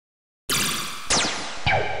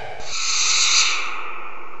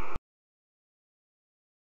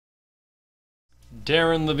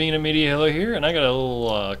Darren Levine of Media Halo here, and I got a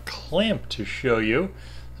little clamp to show you.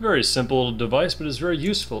 It's a very simple little device, but it's very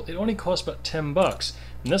useful. It only costs about 10 bucks.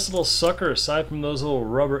 And this little sucker, aside from those little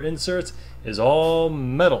rubber inserts, is all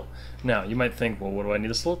metal. Now, you might think, well, what do I need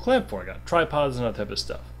this little clamp for? I got tripods and that type of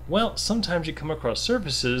stuff. Well, sometimes you come across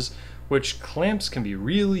surfaces which clamps can be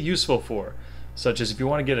really useful for. Such as if you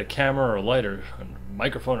want to get a camera or a light or a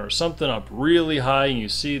microphone or something up really high and you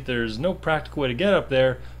see there's no practical way to get up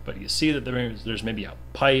there, but you see that there's maybe a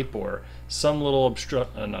pipe or some little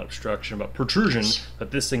not obstruction, but protrusion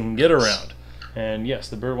that this thing can get around. And yes,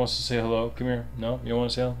 the bird wants to say hello. Come here. No? You don't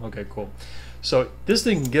want to say hello? Okay, cool. So this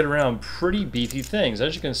thing can get around pretty beefy things.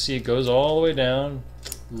 As you can see, it goes all the way down,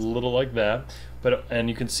 a little like that. And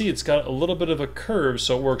you can see it's got a little bit of a curve,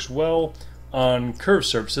 so it works well on curved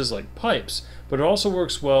surfaces like pipes, but it also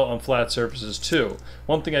works well on flat surfaces too.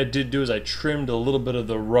 One thing I did do is I trimmed a little bit of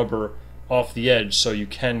the rubber off the edge so you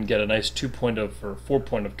can get a nice 2-point or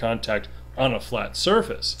 4-point of contact on a flat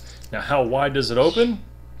surface. Now, how wide does it open?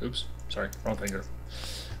 Oops, sorry, wrong finger.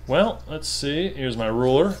 Well, let's see, here's my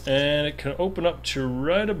ruler, and it can open up to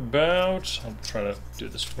right about, I'll try to do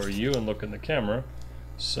this for you and look in the camera.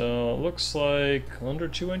 So it looks like under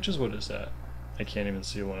 2 inches. What is that? I can't even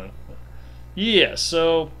see one. Yeah,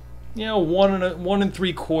 so, you know, 1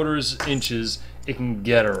 3/4 inches it can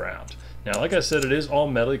get around. Now, like I said, it is all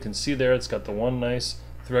metal. You can see there it's got the one nice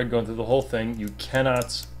thread going through the whole thing. You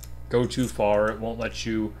cannot go too far. It won't let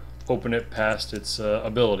you open it past its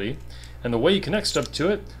ability. And the way you connect stuff to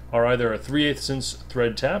it are either a 3/8 inch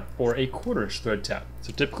thread tap or a 1/4 inch thread tap.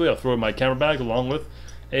 So typically I'll throw in my camera bag along with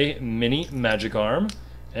a mini magic arm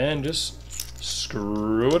and just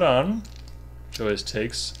screw it on. Which always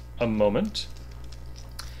takes a moment.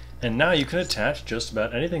 And now you can attach just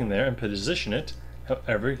about anything there and position it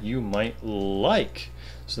however you might like.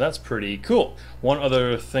 So that's pretty cool. One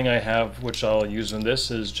other thing I have which I'll use in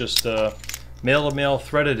this is just male-to-male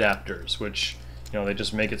thread adapters, which, you know, they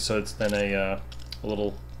just make it so it's then a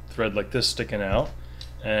little thread like this sticking out,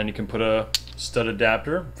 and you can put a stud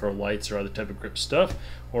adapter for lights or other type of grip stuff,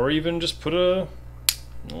 or even just put a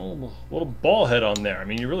little ball head on there. I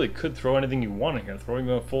mean, you really could throw anything you want in here. Throw even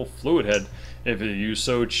a full fluid head if you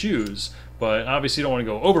so choose. But obviously you don't want to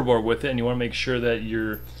go overboard with it, and you want to make sure that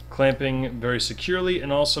you're clamping very securely,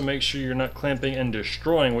 and also make sure you're not clamping and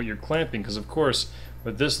destroying what you're clamping, because of course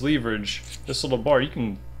with this leverage, this little bar, you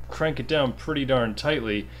can crank it down pretty darn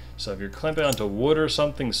tightly. So if you're clamping onto wood or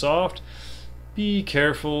something soft, be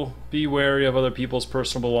careful, be wary of other people's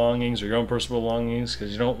personal belongings or your own personal belongings,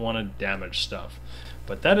 because you don't want to damage stuff.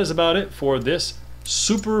 But that is about it for this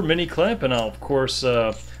super mini clamp, and I'll of course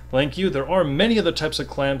link you. There are many other types of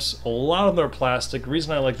clamps. A lot of them are plastic. The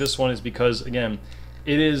reason I like this one is because, again,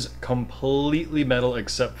 it is completely metal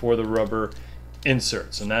except for the rubber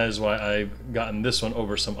inserts, and that is why I've gotten this one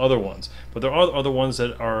over some other ones. But there are other ones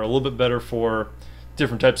that are a little bit better for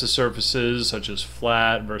different types of surfaces, such as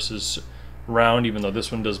flat versus round, even though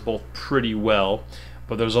this one does both pretty well.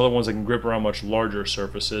 But there's other ones that can grip around much larger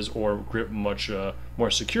surfaces or grip much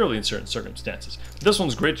more securely in certain circumstances. This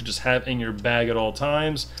one's great to just have in your bag at all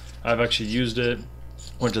times. I've actually used it.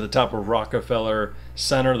 Went to the top of Rockefeller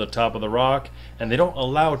Center, the top of the rock, and they don't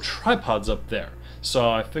allow tripods up there.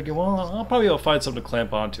 So I figured, well, I'll probably be able to find something to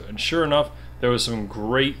clamp onto. And sure enough, there was some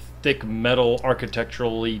great thick metal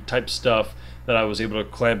architecturally type stuff that I was able to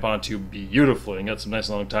clamp onto beautifully and got some nice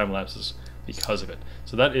long time lapses because of it.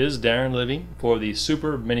 So that is Darren Living for the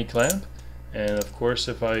super mini clamp. And of course,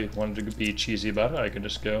 if I wanted to be cheesy about it, I could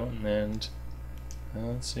just go and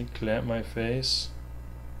let's see, clamp my face.